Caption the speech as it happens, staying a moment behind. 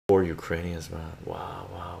Poor Ukrainians, man. Wow,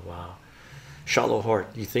 wow, wow. Shallow heart.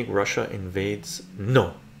 You think Russia invades?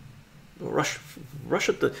 No. Russia,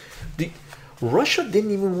 Russia, Russia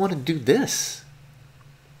didn't even want to do this.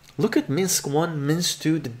 Look at Minsk 1, Minsk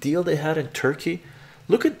 2, the deal they had in Turkey.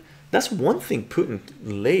 Look at that's one thing Putin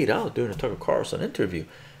laid out during the Tucker-Carlson interview.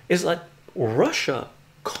 Is like Russia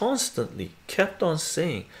constantly kept on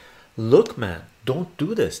saying, look, man, don't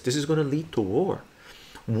do this. This is going to lead to war.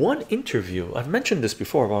 One interview, I've mentioned this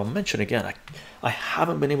before, but I'll mention again. I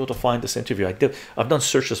haven't been able to find this interview. I've done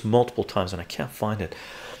searches multiple times and I can't find it.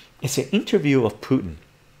 It's an interview of Putin.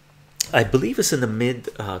 I believe it's in the mid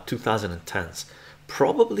 2010s,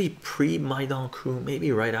 probably pre-Maidan coup,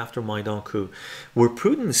 maybe right after Maidan coup, where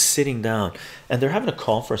Putin is sitting down and they're having a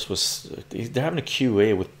conference they're having a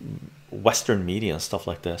QA with Western media and stuff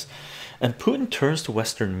like this. And Putin turns to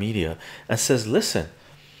Western media and says, listen,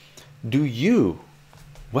 do you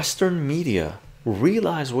Western media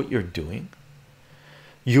realize what you're doing?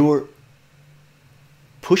 You're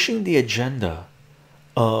pushing the agenda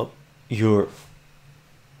of your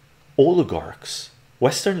oligarchs,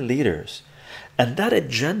 Western leaders, and that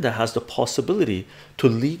agenda has the possibility to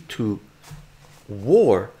lead to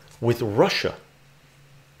war with Russia,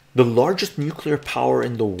 the largest nuclear power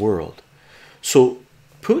in the world. So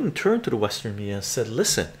Putin turned to the Western media and said,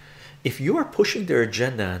 listen, if you are pushing their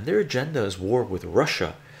agenda and their agenda is war with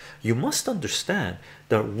Russia, you must understand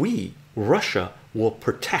that we, Russia, will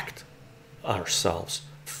protect ourselves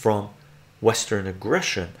from Western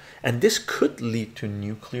aggression, and this could lead to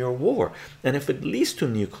nuclear war. And if it leads to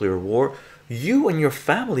nuclear war, you and your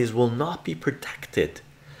families will not be protected.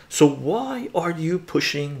 So why are you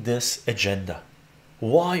pushing this agenda?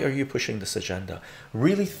 Why are you pushing this agenda?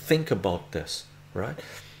 Really think about this, right?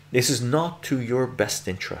 This is not to your best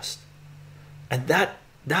interest. And that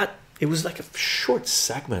it was like a short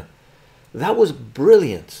segment that was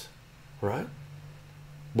brilliant, right?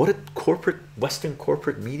 What did Western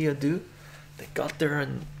corporate media do? They got there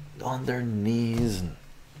and on their knees and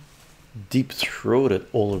deep-throated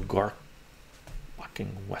oligarch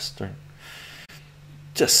fucking Western.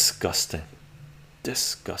 Disgusting.